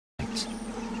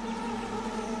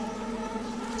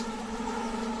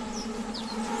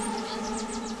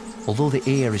Although the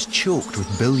air is choked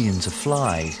with billions of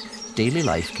flies, daily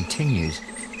life continues.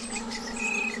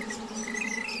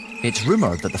 It's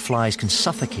rumoured that the flies can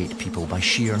suffocate people by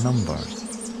sheer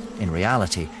numbers. In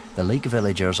reality, the lake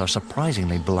villagers are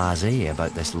surprisingly blasé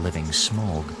about this living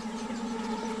smog.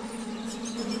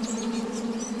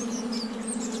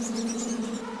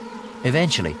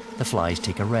 Eventually, the flies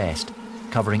take a rest,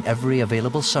 covering every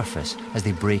available surface as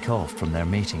they break off from their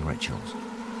mating rituals.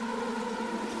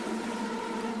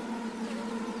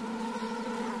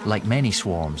 Like many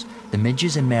swarms, the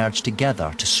midges emerge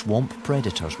together to swamp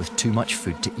predators with too much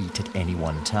food to eat at any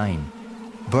one time.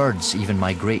 Birds even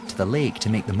migrate to the lake to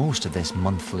make the most of this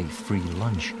monthly free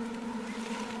lunch.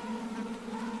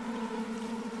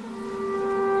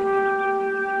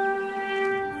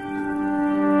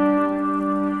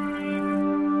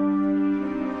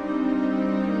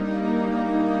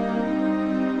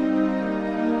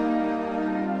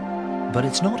 But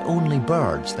it's not only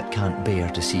birds that can't bear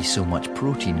to see so much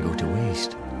protein go to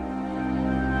waste.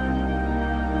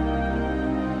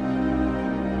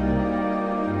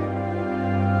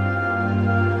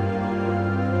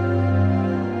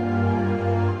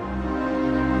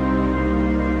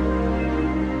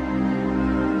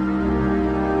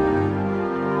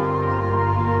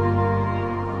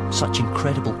 Such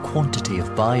incredible quantity of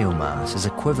biomass is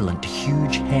equivalent to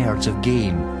huge herds of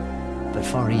game, but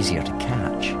far easier to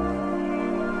catch.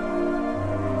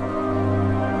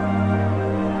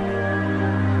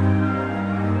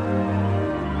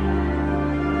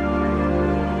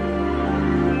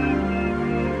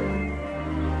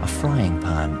 A frying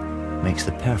pan makes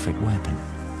the perfect weapon.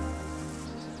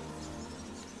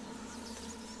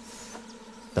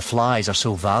 The flies are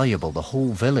so valuable, the whole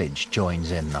village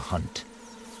joins in the hunt.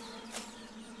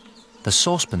 The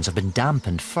saucepans have been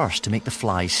dampened first to make the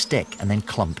flies stick and then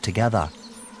clump together.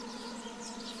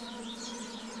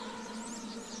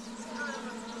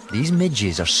 These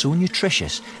midges are so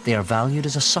nutritious, they are valued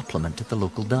as a supplement to the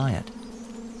local diet.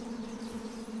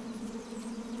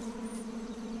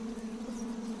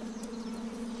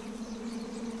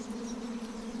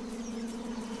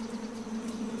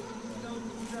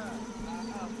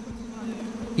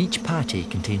 Each patty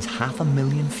contains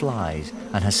 500,000 flies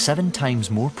and has 7 times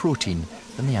more protein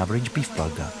than the average beef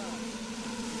burger.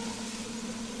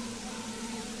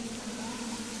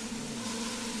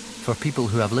 For people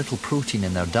who have little protein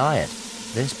in their diet,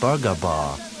 this burger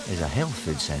bar is a health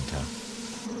food centre.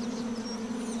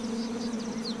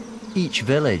 Each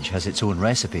village has its own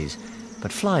recipes,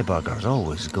 but fly burgers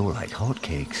always go like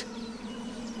hotcakes.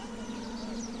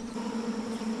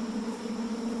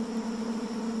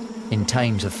 In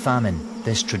times of famine,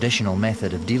 this traditional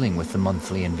method of dealing with the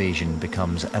monthly invasion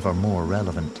becomes ever more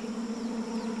relevant.